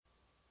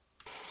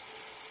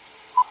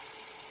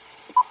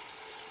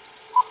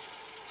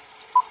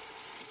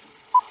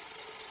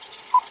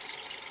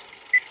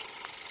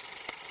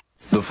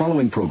The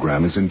following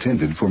program is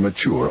intended for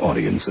mature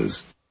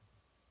audiences.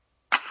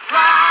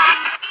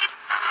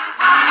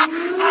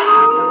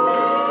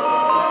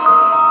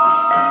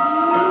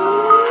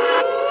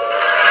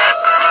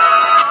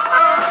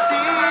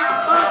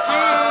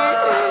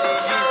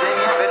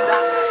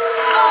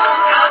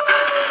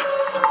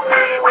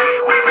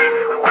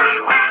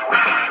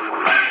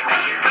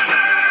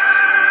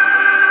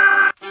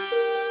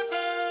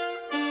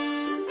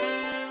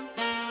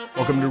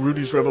 Welcome to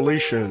Rudy's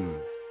Revelation,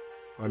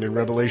 finding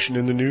revelation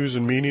in the news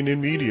and meaning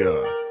in media.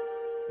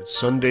 It's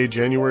Sunday,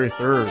 January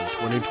 3rd,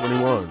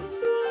 2021.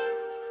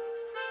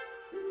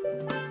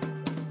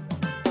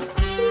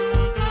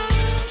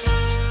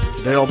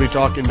 Today I'll be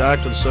talking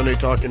back to the Sunday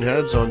Talking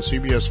Heads on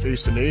CBS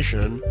Face the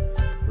Nation,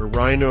 where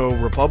Rhino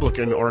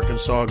Republican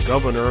Arkansas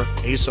Governor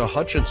Asa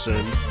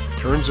Hutchinson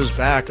turns his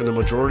back on the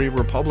majority of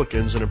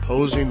Republicans in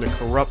opposing the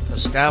corrupt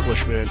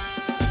establishment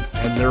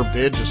and their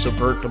bid to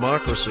subvert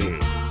democracy.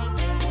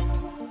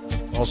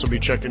 Also be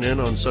checking in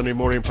on Sunday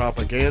Morning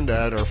Propaganda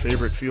at our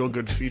favorite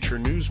feel-good feature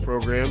news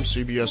program,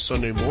 CBS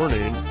Sunday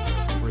Morning,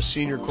 where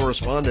senior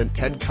correspondent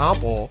Ted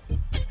Koppel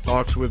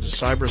talks with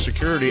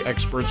cybersecurity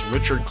experts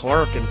Richard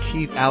Clark and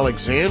Keith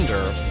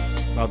Alexander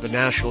about the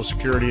national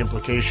security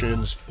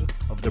implications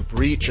of the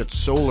breach at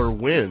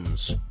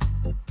SolarWinds.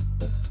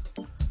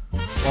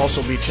 We'll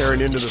also be tearing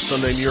into the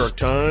Sunday New York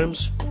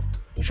Times,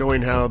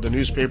 showing how the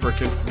newspaper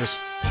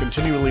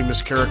continually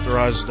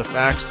mischaracterizes the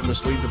facts to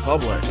mislead the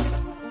public.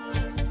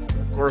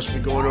 Of course, we'll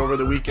be going over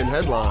the weekend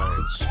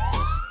headlines,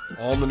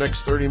 all in the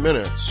next 30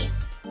 minutes.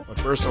 But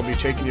first, I'll be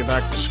taking you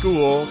back to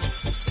school,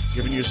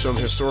 giving you some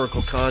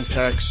historical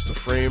context to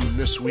frame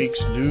this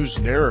week's news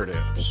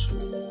narratives.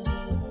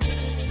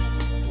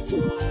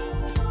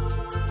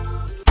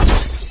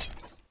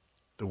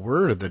 The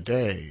word of the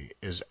day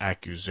is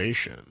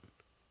accusation.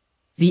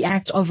 The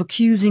act of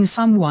accusing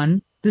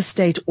someone, the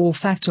state or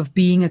fact of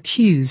being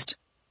accused.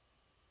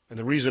 And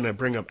the reason I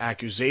bring up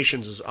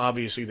accusations is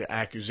obviously the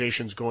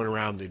accusations going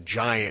around the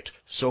giant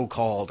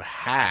so-called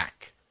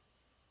hack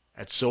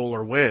at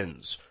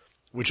SolarWinds,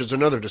 which is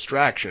another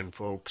distraction,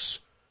 folks.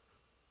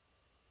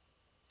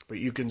 But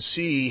you can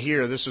see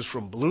here, this is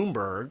from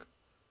Bloomberg,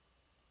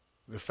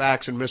 the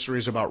facts and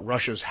mysteries about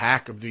Russia's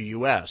hack of the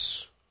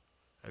U.S.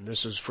 And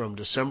this is from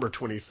December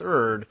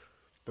 23rd,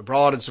 the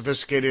broad and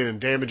sophisticated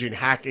and damaging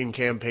hacking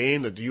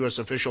campaign that the U.S.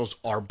 officials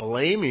are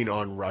blaming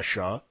on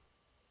Russia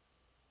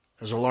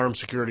has alarmed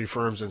security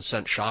firms and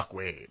sent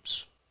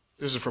shockwaves.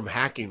 This is from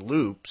Hacking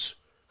Loops,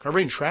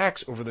 covering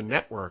tracks over the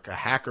network, a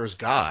hacker's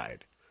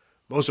guide.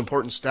 Most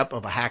important step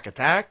of a hack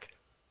attack?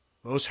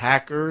 Most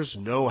hackers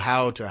know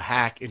how to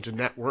hack into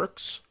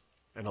networks,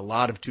 and a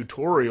lot of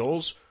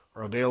tutorials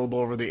are available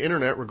over the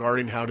internet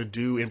regarding how to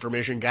do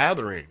information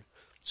gathering,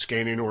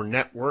 scanning or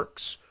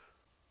networks.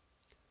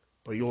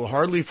 But you'll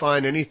hardly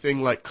find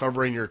anything like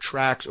covering your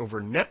tracks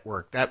over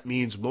network. That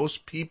means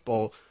most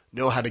people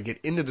know how to get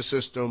into the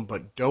system,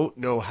 but don't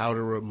know how to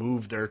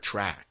remove their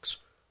tracks.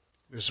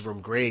 This is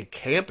from Greg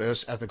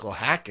Campus, Ethical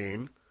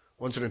Hacking.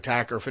 Once an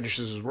attacker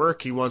finishes his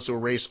work, he wants to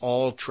erase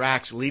all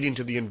tracks leading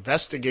to the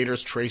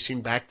investigators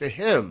tracing back to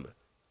him.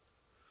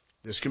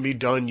 This can be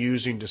done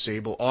using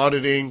disable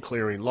auditing,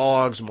 clearing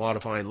logs,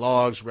 modifying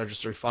logs,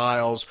 registry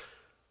files,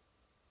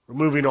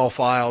 removing all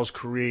files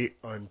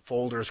and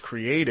folders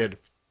created.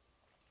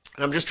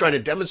 And I'm just trying to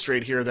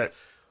demonstrate here that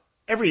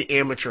every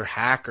amateur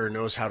hacker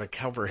knows how to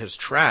cover his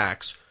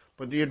tracks,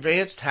 but the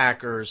advanced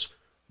hackers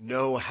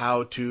know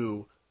how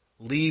to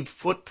leave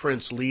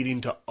footprints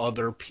leading to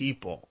other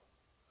people.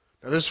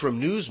 Now this is from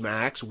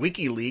Newsmax.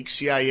 WikiLeaks,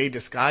 CIA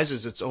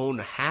disguises its own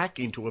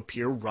hacking to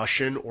appear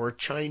Russian or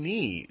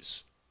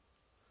Chinese.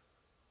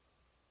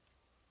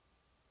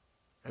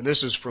 And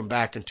this is from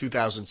back in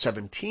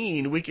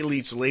 2017.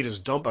 WikiLeaks'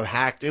 latest dump of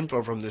hacked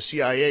info from the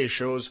CIA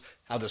shows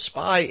how the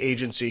spy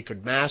agency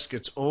could mask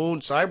its own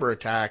cyber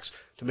attacks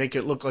to make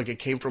it look like it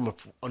came from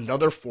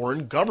another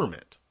foreign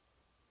government.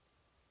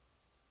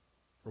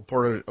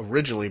 Reported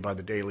originally by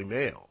the Daily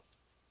Mail.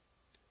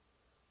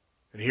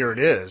 And here it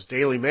is.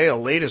 Daily Mail,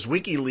 latest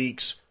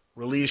WikiLeaks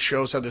release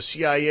shows how the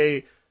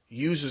CIA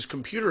uses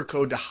computer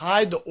code to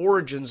hide the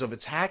origins of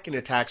its hacking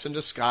attacks and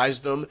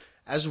disguise them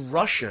as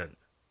Russian.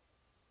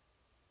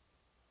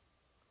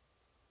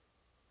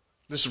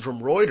 This is from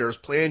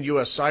Reuters. Planned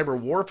U.S. cyber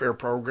warfare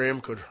program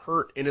could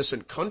hurt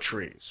innocent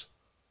countries,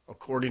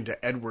 according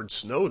to Edward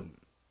Snowden.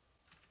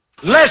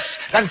 Less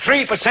than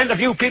 3% of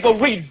you people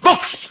read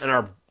books. And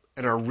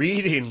our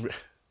reading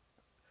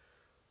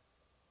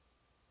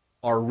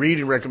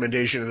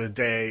recommendation of the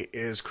day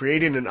is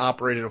creating and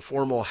operating a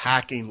formal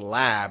hacking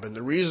lab. And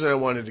the reason I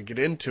wanted to get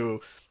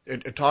into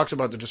it talks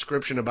about the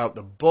description about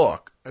the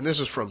book, and this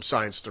is from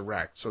Science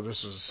Direct, so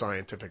this is a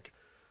scientific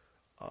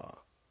a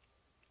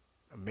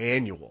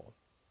manual.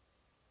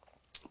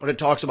 But it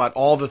talks about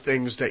all the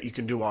things that you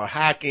can do while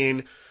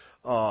hacking,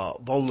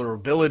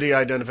 vulnerability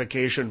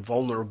identification,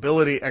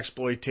 vulnerability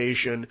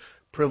exploitation,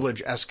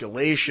 privilege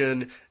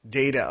escalation,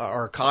 data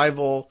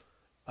archival,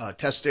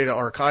 test data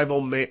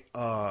archival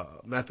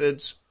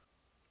methods,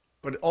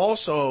 but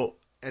also,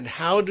 and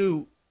how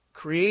to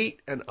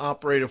create and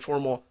operate a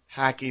formal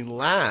hacking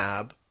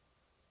lab,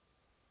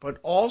 but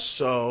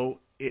also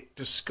it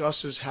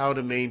discusses how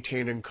to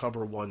maintain and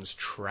cover one's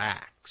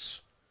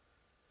tracks.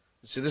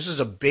 So this is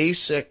a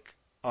basic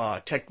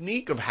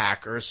technique of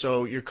hackers.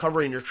 So you're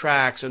covering your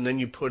tracks, and then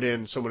you put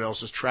in someone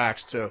else's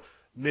tracks to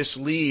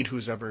mislead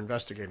who's ever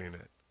investigating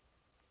it.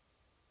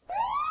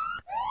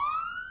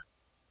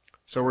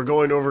 So we're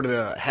going over to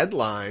the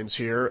headlines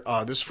here.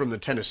 This is from the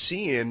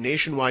Tennessean.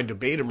 Nationwide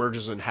debate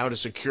emerges on how to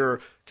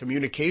secure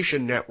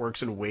communication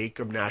networks in wake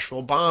of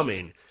Nashville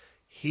bombing.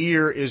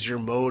 Here is your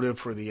motive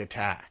for the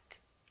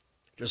attack.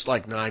 Just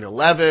like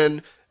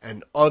 9/11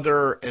 and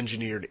other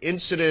engineered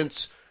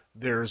incidents,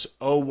 there's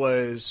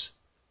always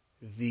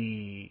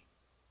the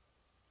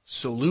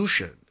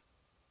solution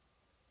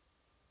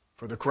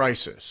for the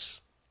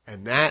crisis.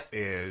 And that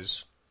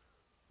is,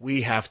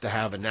 we have to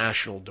have a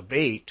national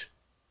debate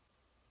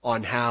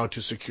on how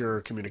to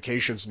secure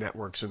communications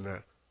networks in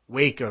the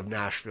wake of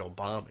Nashville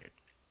bombing,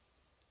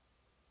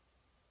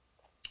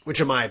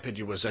 which in my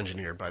opinion was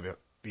engineered by the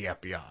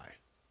FBI,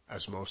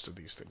 as most of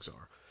these things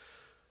are.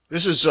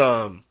 This is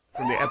from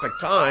the Epoch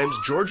Times.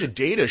 Georgia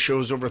data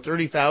shows over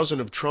 30,000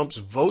 of Trump's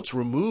votes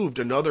removed.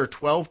 Another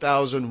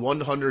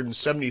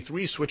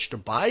 12,173 switched to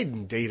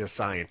Biden, data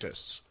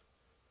scientists.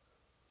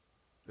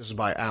 This is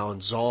by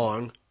Alan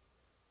Zong.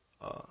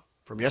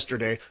 From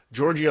yesterday,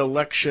 Georgia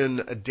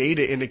election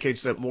data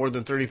indicates that more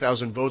than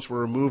 30,000 votes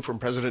were removed from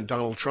President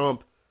Donald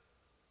Trump,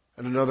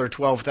 and another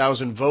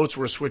 12,000 votes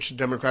were switched to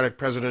Democratic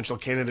presidential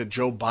candidate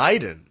Joe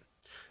Biden.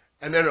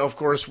 And then, of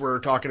course, we're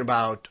talking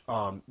about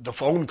the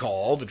phone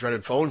call, the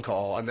dreaded phone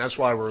call, and that's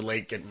why we're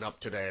late getting up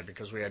today,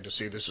 because we had to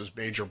see this as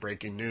major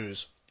breaking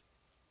news.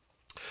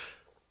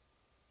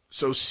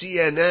 So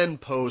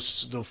CNN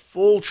posts the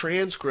full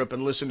transcript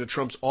and listen to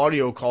Trump's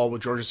audio call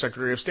with Georgia's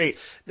Secretary of State.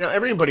 Now,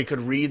 everybody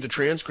could read the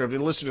transcript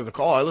and listen to the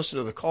call. I listened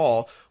to the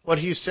call. What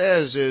he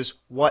says is,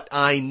 what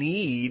I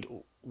need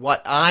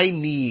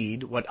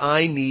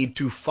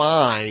to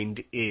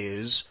find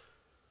is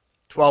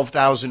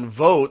 12,000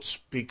 votes,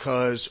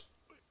 because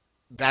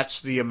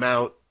that's the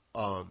amount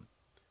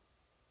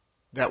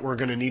that we're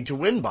going to need to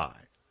win by.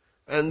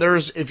 And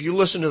if you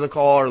listen to the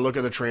call or look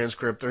at the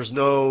transcript, there's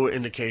no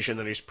indication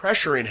that he's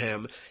pressuring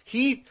him.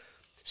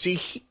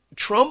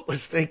 Trump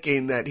was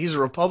thinking that he's a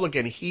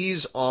Republican,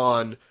 he's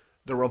on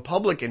the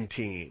Republican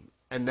team,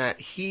 and that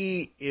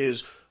he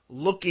is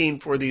looking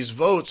for these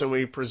votes, and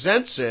when he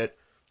presents it,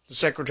 the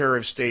Secretary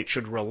of State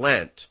should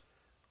relent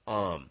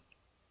after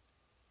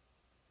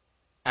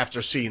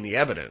seeing the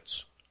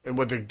evidence. And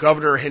what the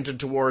governor hinted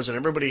towards, and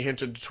everybody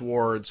hinted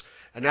towards,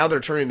 and now they're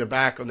turning their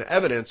back on the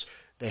evidence.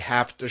 They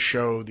have to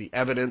show the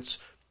evidence,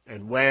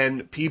 and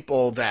when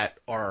people that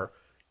are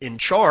in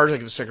charge, like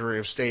the Secretary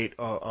of State,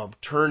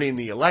 of turning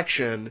the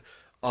election,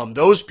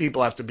 those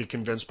people have to be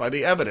convinced by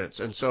the evidence.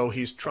 And so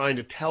he's trying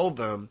to tell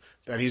them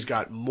that he's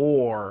got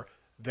more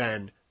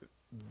than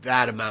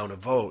that amount of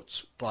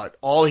votes. But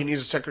all he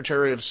needs the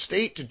Secretary of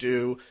State to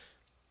do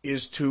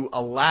is to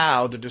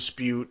allow the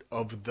dispute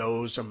of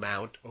those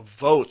amount of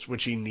votes,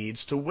 which he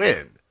needs to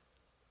win.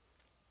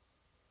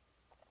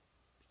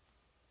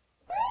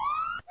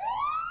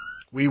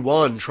 We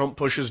won. Trump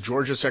pushes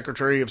Georgia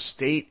Secretary of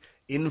State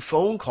in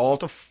phone call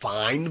to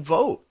find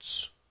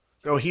votes.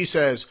 No, he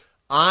says,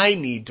 I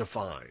need to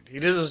find. He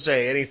doesn't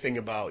say anything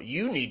about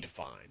you need to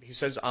find. He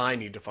says, I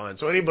need to find.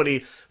 So anybody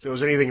that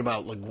knows anything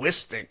about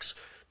linguistics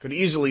could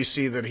easily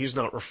see that he's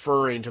not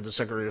referring to the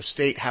Secretary of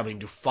State having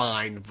to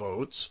find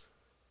votes.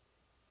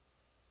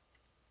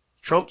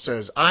 Trump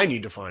says, I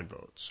need to find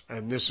votes.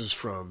 And this is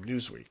from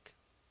Newsweek.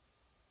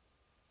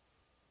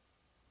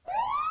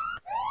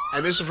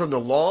 And this is from the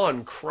Law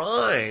and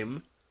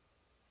Crime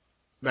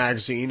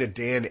magazine, a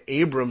Dan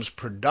Abrams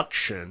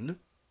production.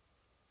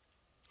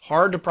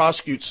 Hard to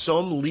prosecute.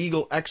 Some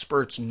legal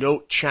experts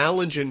note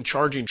challenge in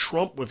charging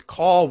Trump with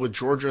call with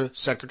Georgia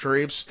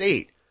Secretary of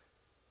State.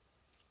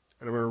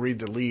 And I'm going to read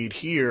the lead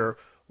here.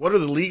 What are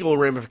the legal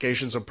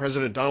ramifications of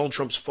President Donald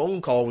Trump's phone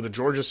call with the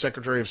Georgia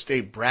Secretary of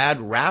State, Brad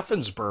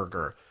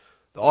Raffensperger?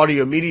 The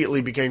audio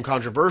immediately became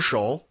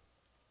controversial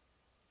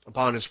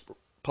upon its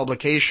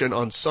publication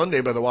on Sunday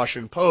by the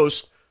Washington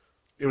Post.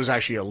 It was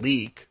actually a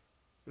leak.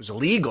 It was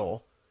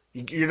illegal.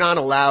 You're not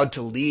allowed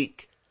to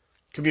leak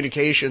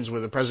communications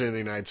with the President of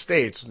the United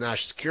States. It's a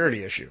national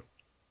security issue.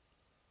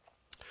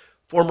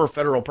 Former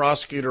federal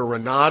prosecutor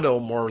Renato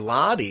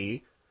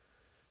Morlatti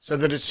said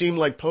that it seemed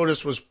like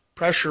POTUS was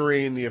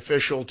pressuring the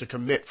official to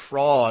commit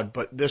fraud,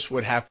 but this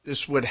would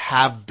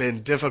have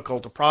been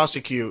difficult to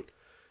prosecute.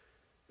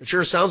 It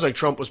sure sounds like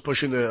Trump was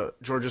pushing the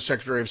Georgia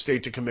Secretary of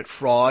State to commit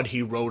fraud,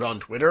 he wrote on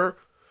Twitter.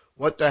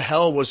 What the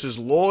hell was his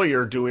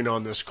lawyer doing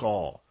on this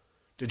call?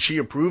 Did she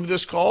approve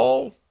this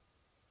call?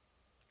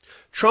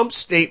 Trump's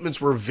statements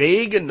were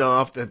vague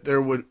enough that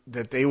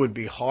they would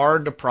be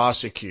hard to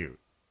prosecute.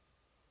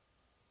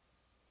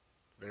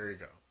 There you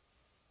go.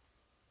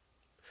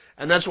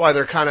 And that's why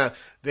they're kind of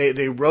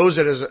they rose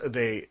it as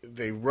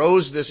they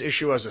rose this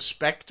issue as a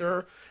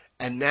specter,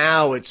 and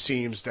now it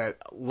seems that,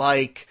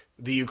 like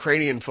the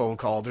Ukrainian phone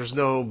call, there's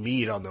no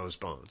meat on those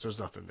bones. There's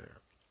nothing there.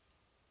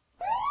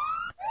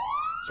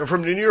 So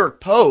from the New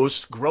York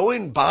Post,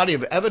 growing body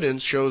of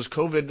evidence shows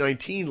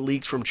COVID-19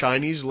 leaks from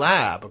Chinese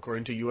lab,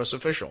 according to U.S.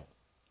 official.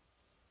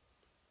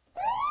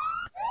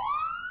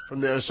 From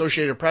the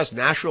Associated Press,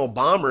 Nashville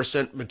bomber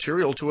sent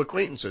material to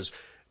acquaintances.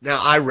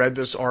 Now, I read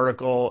this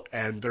article,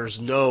 and there's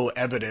no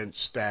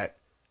evidence that,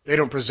 they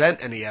don't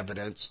present any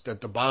evidence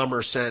that the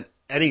bomber sent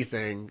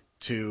anything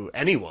to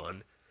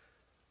anyone.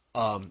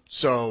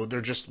 So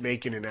they're just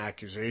making an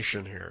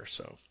accusation here,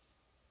 so.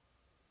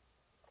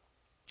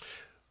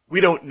 We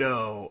don't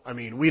know. I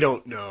mean, we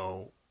don't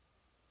know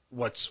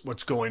what's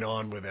going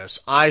on with this.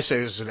 I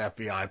say this is an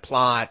FBI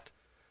plot.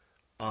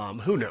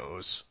 Who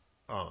knows?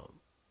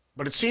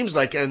 But it seems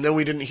like, and then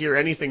we didn't hear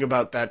anything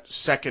about that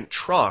second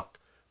truck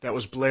that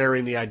was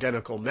blaring the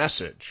identical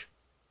message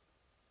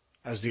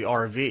as the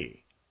RV.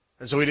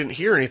 And so we didn't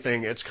hear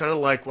anything. It's kind of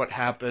like what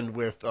happened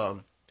with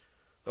the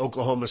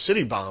Oklahoma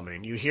City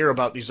bombing. You hear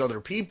about these other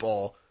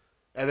people,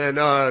 and then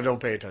don't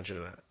pay attention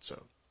to that.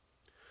 So,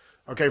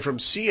 okay, from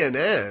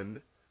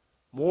CNN,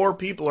 more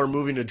people are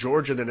moving to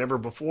Georgia than ever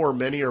before.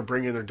 Many are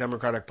bringing their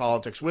Democratic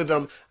politics with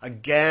them.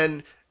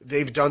 Again,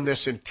 they've done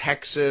this in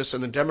Texas,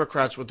 and the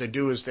Democrats, what they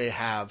do is they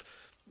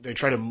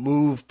try to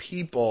move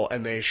people,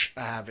 and they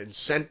have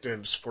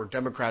incentives for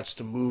Democrats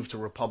to move to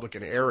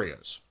Republican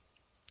areas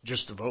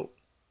just to vote.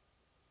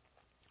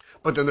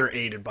 But then they're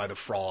aided by the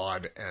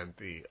fraud and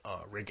the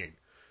rigging.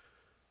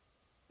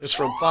 This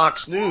from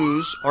Fox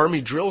News. Army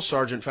drill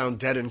sergeant found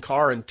dead in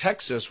car in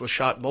Texas, was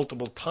shot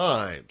multiple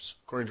times,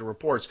 according to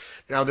reports.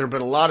 Now, there have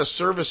been a lot of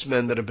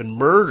servicemen that have been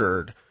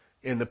murdered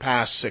in the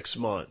past 6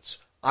 months.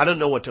 I don't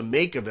know what to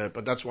make of it,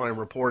 but that's why I'm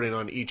reporting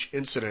on each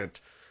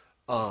incident.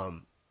 Her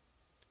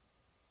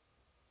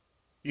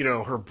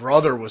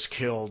brother was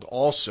killed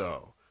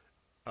also.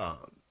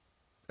 And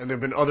there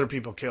have been other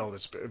people killed.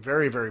 It's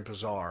very, very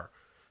bizarre.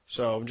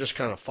 So I'm just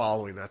kind of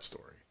following that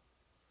story.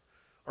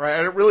 All right,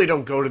 I really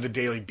don't go to the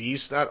Daily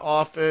Beast that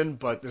often,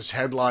 but this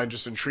headline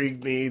just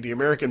intrigued me. The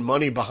American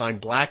money behind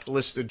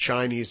blacklisted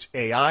Chinese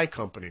AI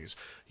companies.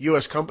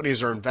 U.S.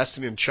 companies are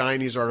investing in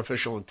Chinese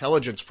artificial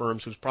intelligence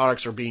firms whose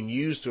products are being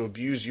used to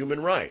abuse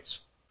human rights.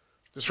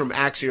 This is from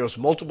Axios.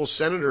 Multiple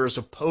senators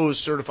oppose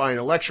certifying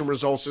election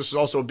results. This is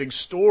also a big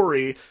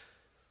story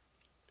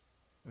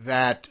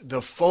that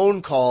the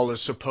phone call is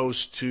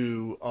supposed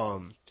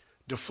to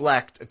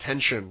deflect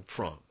attention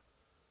from.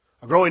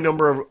 A growing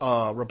number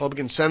of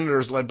Republican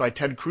senators led by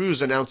Ted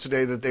Cruz announced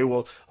today that they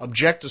will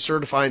object to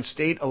certifying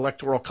state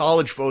electoral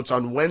college votes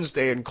on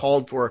Wednesday and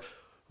called for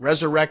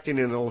resurrecting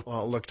an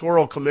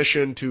electoral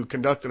commission to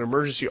conduct an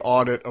emergency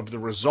audit of the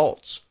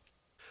results.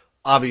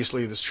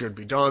 Obviously, this should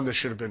be done. This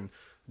should have been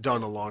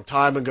done a long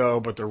time ago,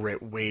 but they're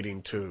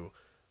waiting to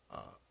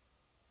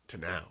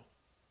now,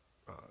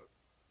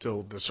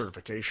 till the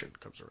certification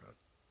comes around.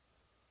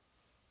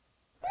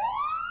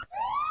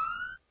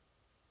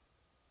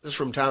 This is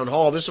from Town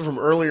Hall. This is from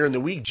earlier in the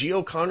week.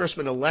 GO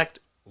Congressman-elect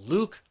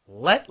Luke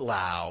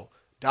Letlau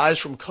dies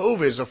from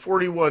COVID. He's a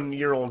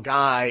 41-year-old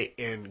guy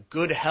in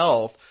good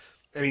health,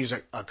 and he's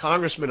a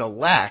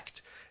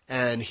congressman-elect,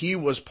 and he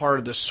was part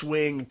of the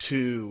swing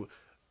to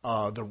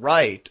the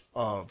right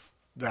of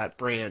that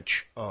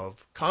branch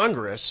of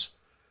Congress,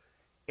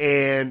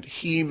 and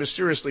he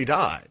mysteriously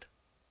died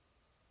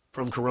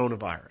from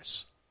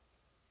coronavirus.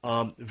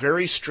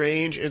 Very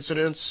strange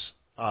incidents.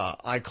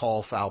 I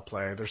call foul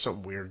play. There's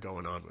something weird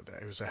going on with that.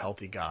 He was a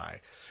healthy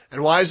guy.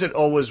 And why is it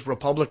always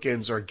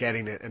Republicans are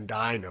getting it and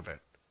dying of it?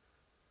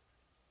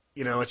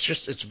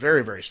 It's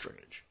very, very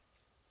strange.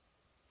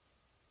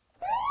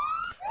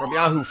 From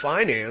Yahoo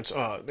Finance,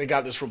 they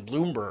got this from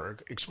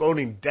Bloomberg.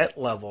 Exploding debt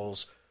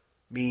levels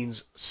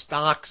means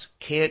stocks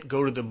can't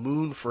go to the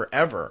moon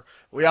forever.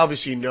 We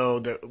obviously know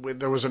that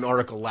there was an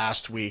article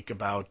last week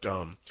about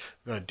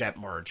the debt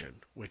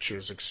margin, which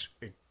is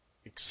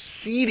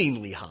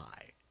exceedingly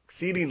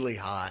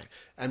high,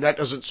 and that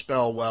doesn't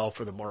spell well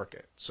for the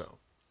market. So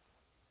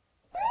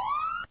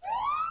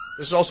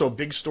this is also a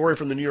big story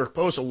from the New York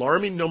Post.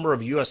 Alarming number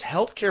of U.S.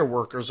 healthcare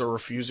workers are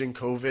refusing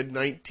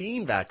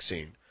COVID-19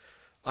 vaccine.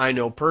 I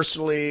know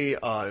personally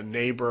a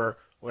neighbor.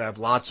 We have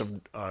lots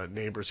of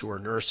neighbors who are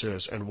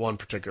nurses, and one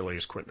particularly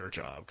is quitting her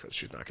job because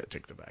she's not going to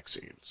take the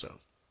vaccine. So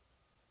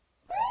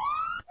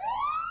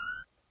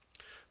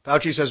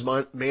Fauci says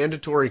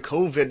mandatory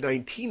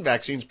COVID-19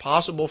 vaccines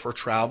possible for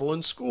travel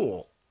and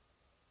school.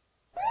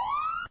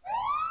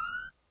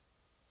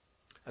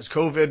 As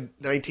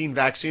COVID-19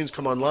 vaccines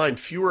come online,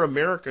 fewer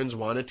Americans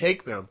want to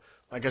take them.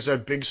 Like I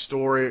said, big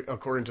story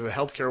according to the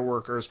healthcare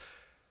workers.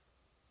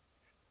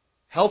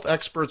 Health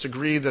experts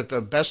agree that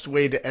the best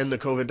way to end the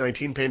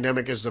COVID-19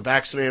 pandemic is to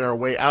vaccinate our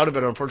way out of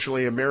it.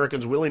 Unfortunately,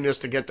 Americans' willingness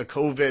to get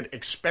the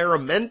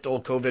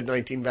experimental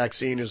COVID-19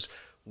 vaccine is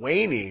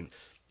waning,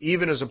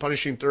 even as a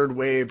punishing third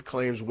wave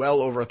claims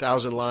well over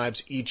 1,000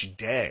 lives each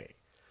day.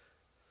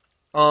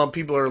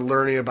 People are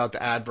learning about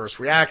the adverse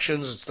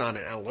reactions. It's not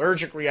an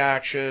allergic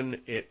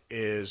reaction. It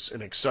is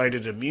an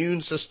excited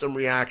immune system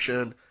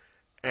reaction.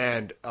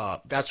 And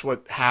that's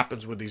what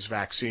happens with these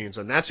vaccines.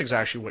 And that's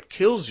exactly what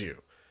kills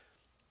you,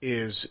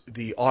 is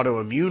the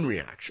autoimmune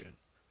reaction.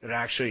 It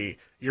actually,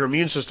 your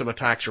immune system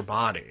attacks your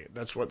body.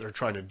 That's what they're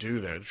trying to do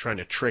there. They're trying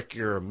to trick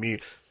your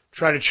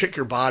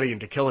body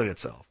into killing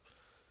itself.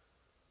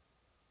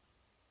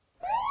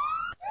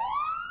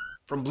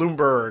 From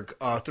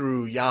Bloomberg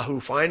through Yahoo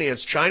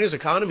Finance, China's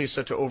economy is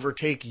set to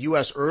overtake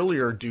U.S.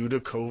 earlier due to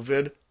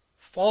COVID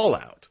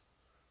fallout.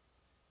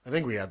 I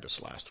think we had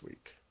this last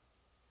week.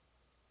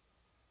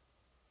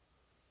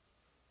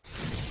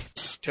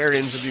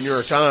 Tear-ins of the New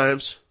York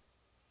Times.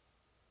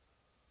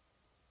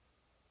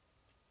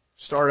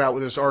 Start out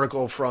with this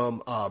article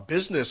from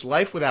Business,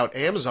 Life Without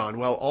Amazon.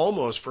 Well,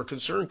 almost. For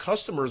concerned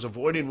customers,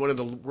 avoiding one of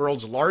the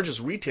world's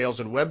largest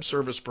retails and web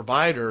service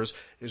providers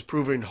is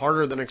proving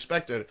harder than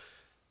expected.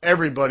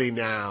 Everybody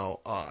now,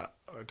 I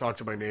talk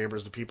to my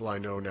neighbors, the people I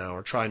know now,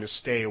 are trying to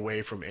stay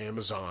away from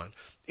Amazon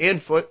and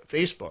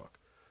Facebook.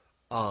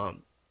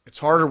 It's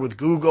harder with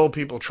Google.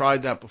 People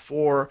tried that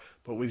before,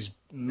 but with these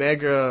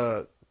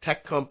mega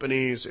tech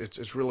companies,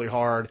 it's really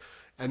hard.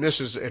 And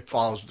it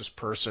follows this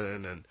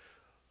person. And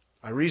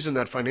I reasoned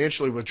that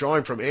financially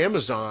withdrawing from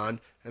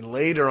Amazon and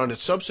later on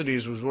its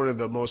subsidies was one of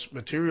the most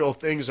material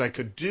things I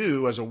could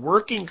do as a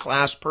working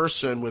class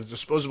person with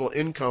disposable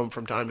income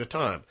from time to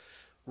time.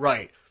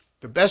 Right.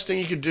 The best thing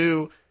you could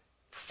do,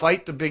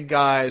 fight the big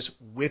guys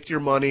with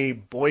your money,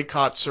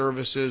 boycott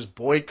services,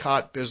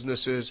 boycott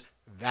businesses.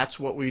 That's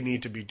what we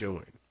need to be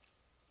doing.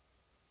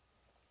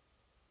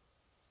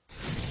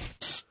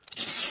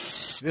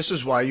 This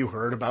is why you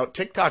heard about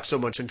TikTok so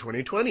much in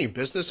 2020.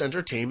 Business,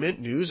 entertainment,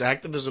 news,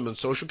 activism, and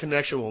social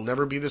connection will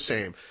never be the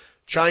same.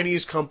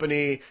 Chinese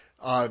company,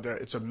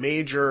 it's a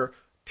major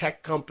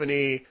tech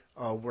company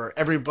where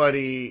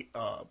everybody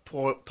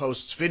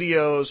posts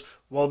videos.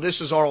 Well, this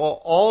is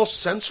all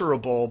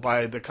censorable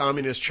by the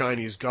communist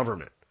Chinese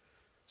government.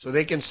 So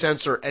they can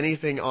censor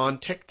anything on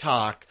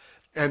TikTok,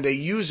 and they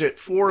use it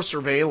for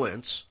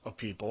surveillance of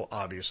people,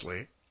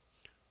 obviously.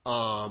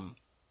 And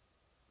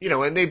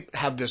they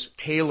have this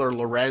Taylor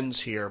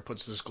Lorenz here,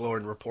 puts this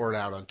glowing report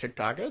out on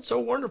TikTok. It's so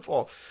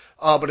wonderful.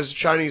 But it's a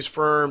Chinese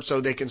firm,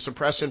 so they can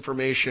suppress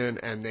information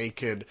and they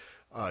could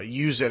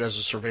use it as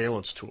a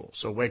surveillance tool.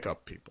 So wake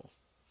up, people.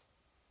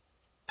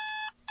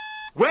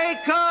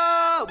 Wake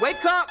up!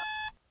 Wake up!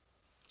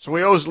 So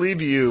we always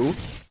leave you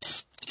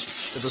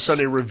with the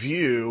Sunday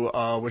Review,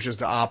 which is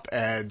the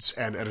op-eds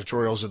and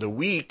editorials of the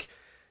week.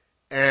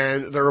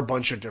 And there are a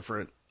bunch of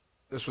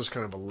this was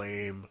kind of a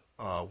lame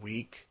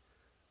week.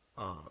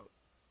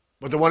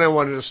 But the one I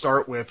wanted to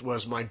start with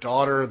was My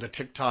Daughter, the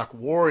TikTok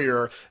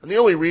Warrior. And the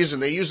only reason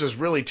they use this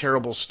really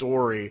terrible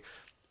story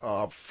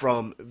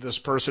from this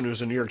person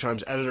who's a New York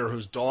Times editor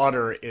whose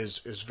daughter is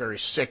very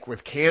sick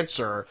with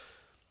cancer,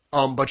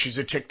 but she's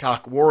a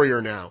TikTok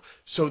warrior now.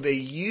 So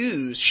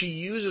she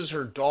uses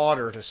her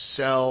daughter to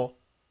sell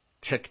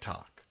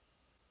TikTok.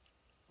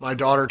 My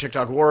Daughter,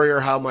 TikTok Warrior,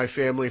 How My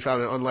Family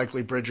Found an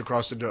Unlikely Bridge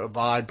Across the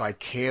Divide by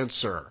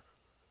Cancer.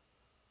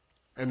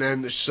 And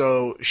then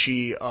so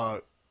she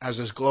has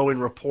this glowing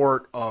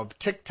report of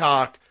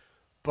TikTok,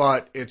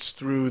 but it's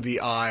through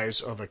the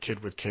eyes of a kid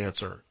with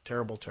cancer.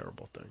 Terrible,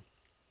 terrible thing.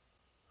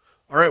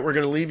 All right, we're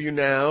going to leave you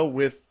now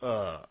with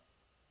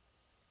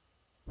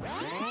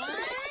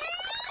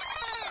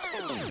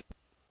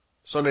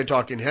Sunday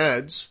Talking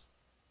Heads.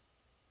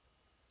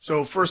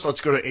 So first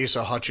let's go to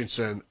Asa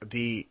Hutchinson,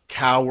 the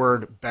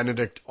coward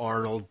Benedict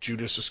Arnold,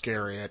 Judas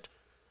Iscariot,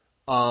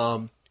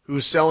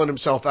 who's selling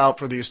himself out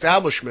for the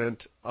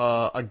establishment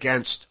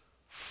against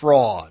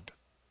fraud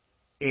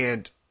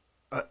and,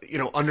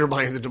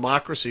 undermining the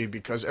democracy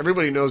because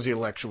everybody knows the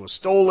election was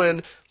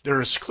stolen.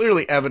 There is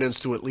clearly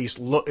evidence to at least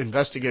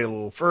investigate a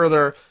little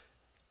further.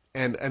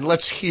 And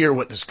let's hear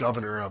what this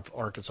governor of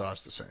Arkansas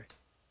has to say.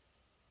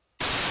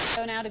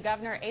 So now to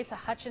Governor Asa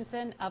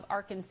Hutchinson of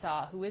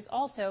Arkansas, who is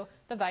also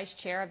the vice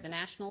chair of the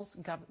National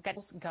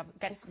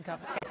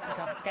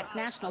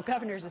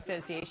Governors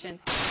Association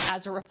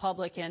as a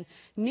Republican.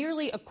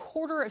 Nearly a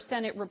quarter of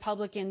Senate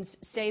Republicans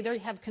say they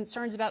have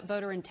concerns about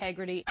voter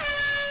integrity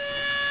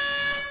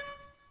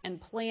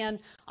and plan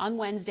on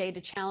Wednesday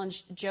to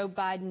challenge Joe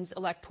Biden's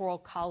Electoral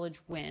College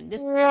win.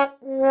 This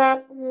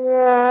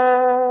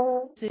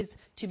is,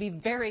 to be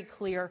very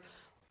clear,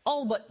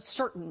 all but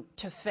certain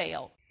to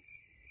fail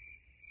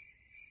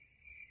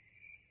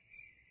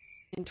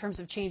in terms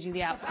of changing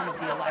the outcome of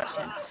the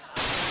election.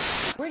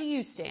 Where do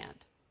you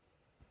stand?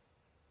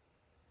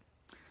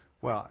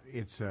 Well,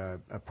 it's a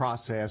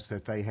process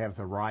that they have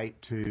the right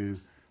to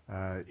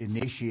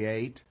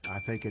initiate. I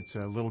think it's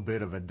a little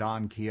bit of a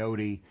Don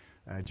Quixote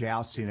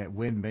jousting at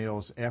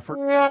windmills effort.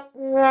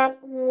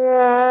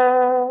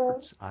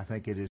 I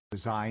think it is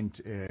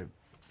designed,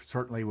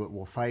 certainly it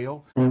will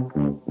fail.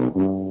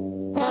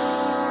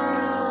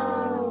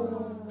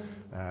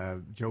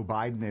 Joe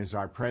Biden is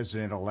our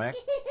president-elect,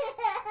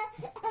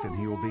 and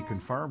he will be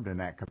confirmed in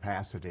that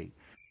capacity.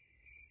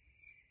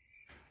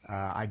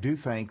 I do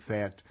think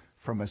that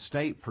from a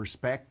state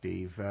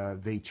perspective,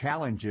 the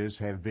challenges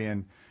have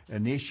been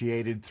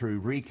initiated through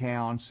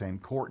recounts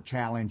and court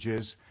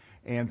challenges,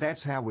 and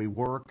that's how we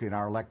work in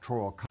our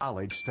electoral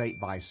college state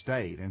by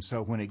state. And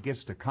so when it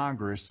gets to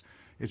Congress,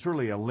 it's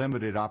really a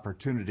limited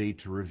opportunity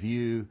to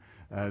review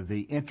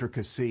the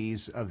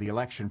intricacies of the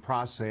election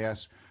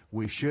process.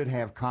 We should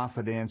have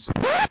confidence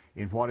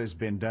in what has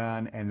been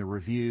done and the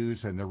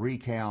reviews and the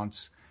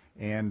recounts.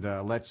 And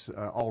let's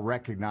all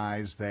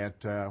recognize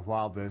that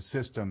while the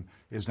system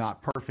is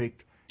not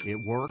perfect, it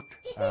worked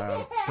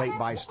state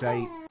by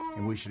state,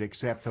 and we should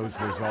accept those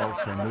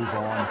results and move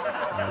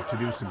on to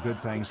do some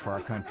good things for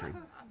our country.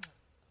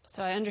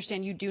 So I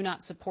understand you do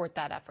not support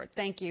that effort.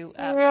 Thank you.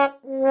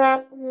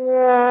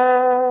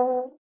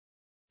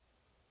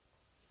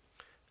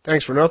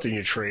 Thanks for nothing,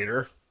 you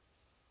traitor.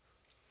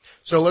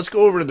 So let's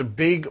go over to the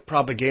big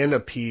propaganda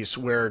piece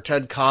where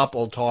Ted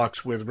Koppel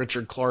talks with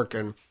Richard Clark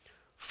and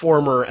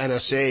former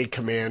NSA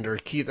commander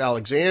Keith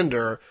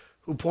Alexander,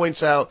 who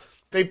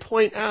they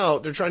point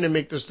out they're trying to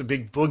make this the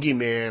big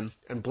boogeyman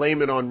and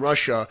blame it on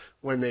Russia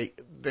when they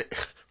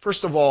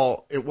first of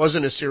all, it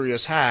wasn't a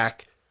serious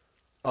hack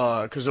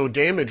because no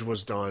damage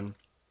was done.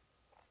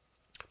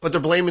 But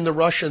they're blaming the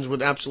Russians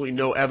with absolutely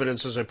no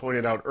evidence, as I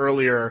pointed out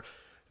earlier,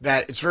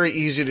 that it's very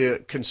easy to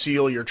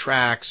conceal your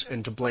tracks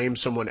and to blame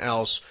someone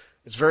else.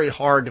 It's very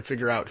hard to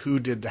figure out who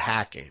did the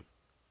hacking.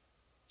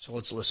 So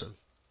let's listen.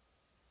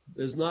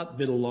 There's not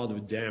been a lot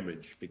of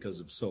damage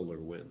because of solar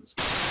winds.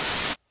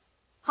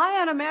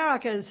 High on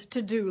America's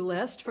to-do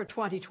list for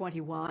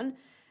 2021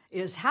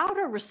 is how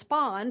to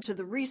respond to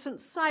the recent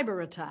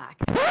cyber attack.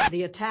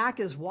 The attack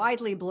is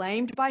widely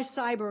blamed by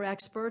cyber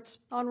experts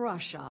on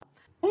Russia.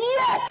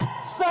 Niet,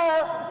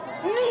 sir!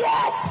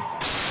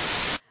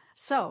 Niet!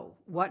 So,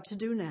 what to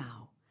do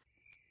now?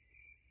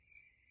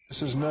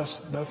 This is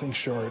nothing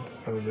short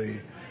of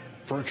a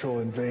virtual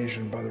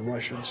invasion by the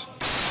Russians.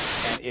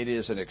 And it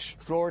is an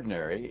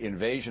extraordinary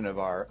invasion of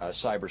our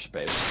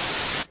cyberspace.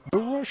 The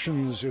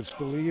Russians, it's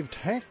believed,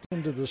 hacked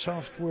into the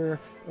software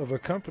of a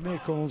company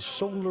called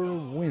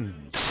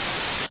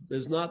SolarWinds.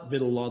 There's not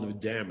been a lot of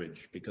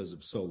damage because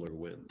of solar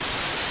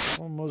winds.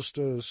 Almost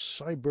a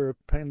cyber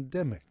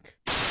pandemic.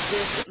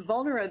 This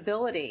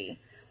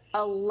vulnerability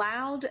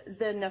allowed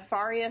the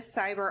nefarious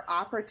cyber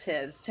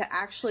operatives to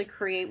actually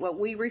create what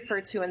we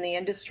refer to in the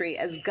industry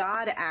as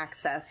God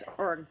access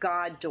or a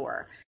God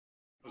door.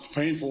 As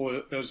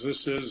painful as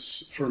this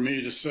is for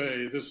me to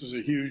say, this is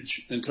a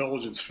huge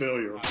intelligence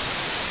failure.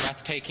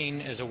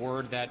 Breathtaking is a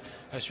word that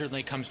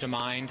certainly comes to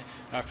mind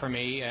for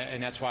me,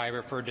 and that's why I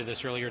referred to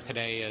this earlier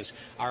today as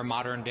our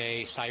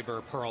modern-day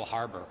cyber Pearl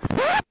Harbor.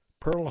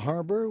 Pearl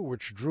Harbor,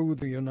 which drew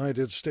the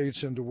United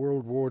States into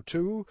World War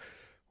II,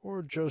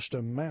 or just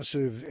a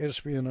massive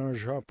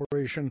espionage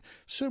operation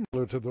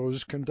similar to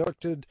those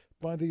conducted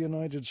by the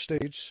United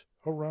States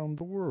around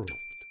the world.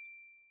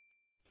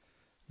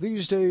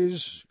 These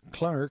days,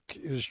 Clark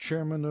is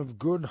chairman of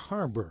Good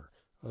Harbor,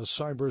 a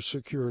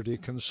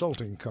cybersecurity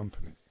consulting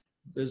company.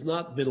 There's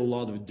not been a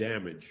lot of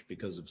damage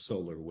because of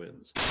solar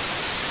winds.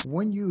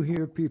 When you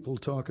hear people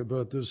talk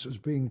about this as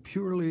being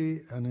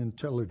purely an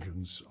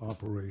intelligence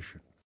operation,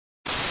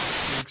 do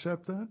you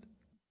accept that?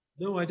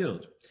 No, I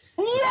don't.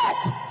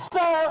 Niet,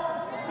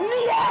 sir!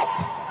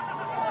 Niet!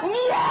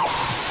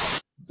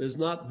 Niet! There's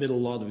not been a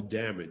lot of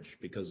damage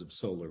because of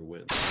solar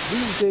winds.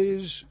 These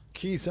days,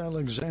 Keith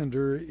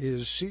Alexander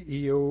is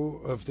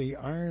CEO of the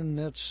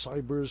IronNet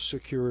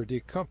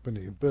Cybersecurity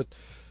Company, but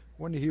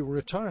when he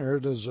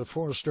retired as a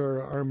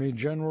four-star Army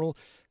general,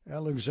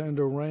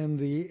 Alexander ran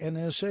the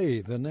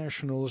NSA, the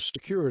National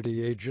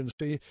Security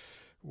Agency,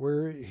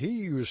 where he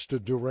used to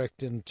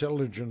direct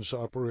intelligence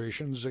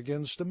operations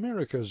against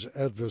America's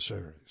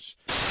adversaries.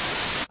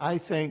 I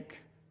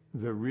think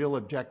the real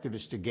objective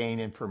is to gain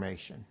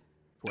information.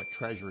 What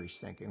Treasury is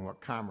thinking,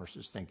 what Commerce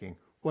is thinking,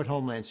 what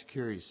Homeland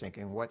Security is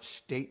thinking, what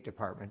State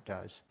Department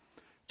does.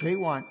 They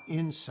want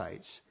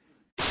insights.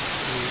 They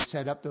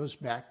set up those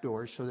back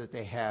doors so that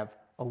they have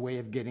a way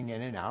of getting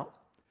in and out.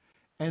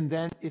 And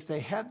then if they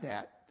have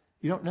that,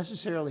 you don't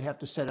necessarily have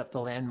to set up the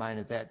landmine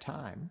at that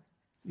time.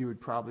 You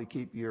would probably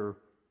keep your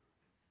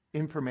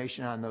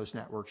information on those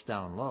networks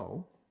down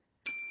low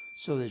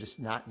so that it's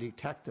not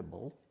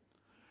detectable,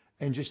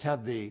 and just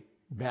have the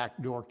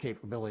backdoor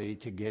capability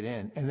to get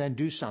in and then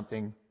do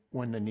something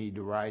when the need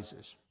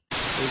arises.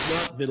 There's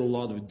not been a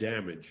lot of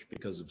damage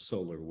because of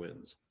solar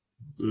winds.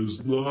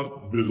 There's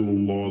not been a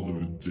lot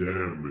of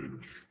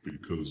damage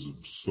because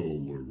of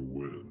solar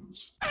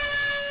winds.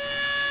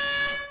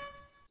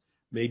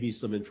 Maybe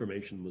some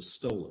information was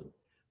stolen,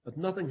 but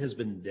nothing has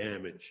been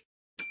damaged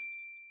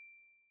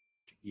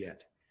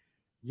yet.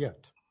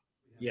 Yet.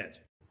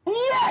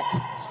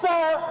 Niet,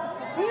 sir!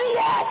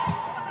 Niet!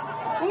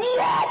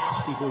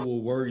 Niet! People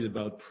were worried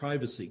about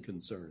privacy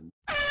concerns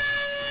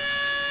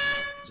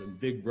and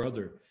Big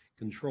Brother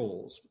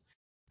controls.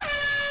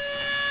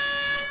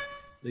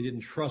 They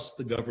didn't trust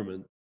the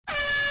government.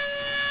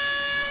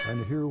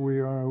 And here we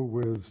are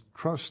with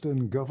trust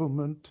in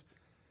government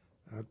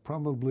at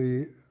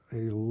probably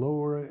a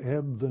lower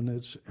ebb than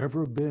it's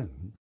ever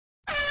been.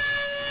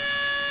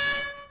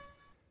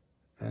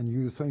 And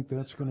you think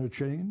that's going to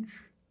change?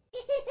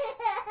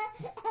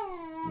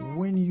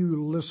 When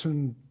you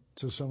listen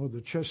to some of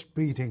the chest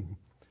beating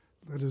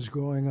that is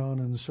going on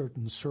in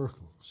certain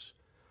circles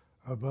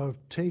about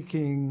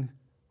taking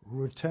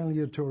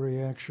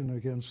retaliatory action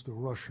against the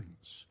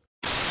Russians.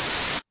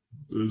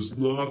 There's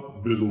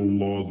not been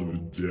a lot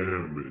of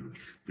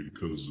damage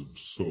because of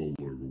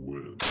solar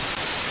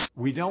winds.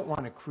 We don't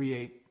want to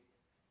create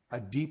a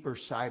deeper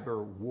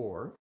cyber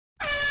war.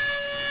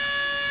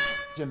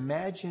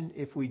 Imagine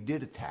if we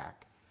did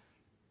attack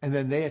and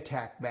then they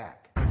attack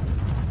back.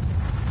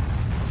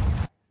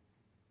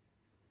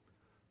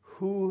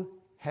 Who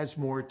has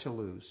more to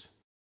lose?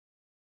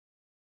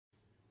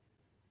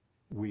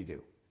 We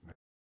do.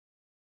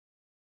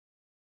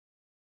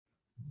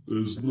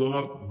 There's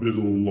not been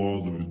a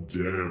lot of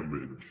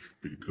damage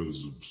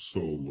because of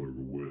solar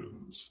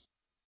winds.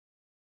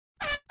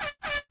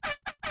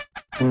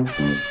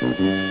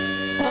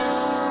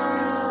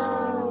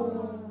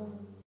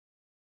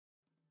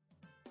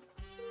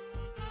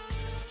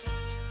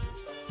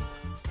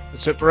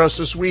 That's it for us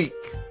this week.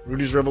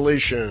 Rudy's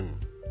Revelation.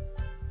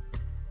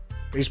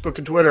 Facebook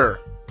and Twitter.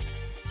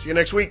 See you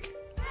next week.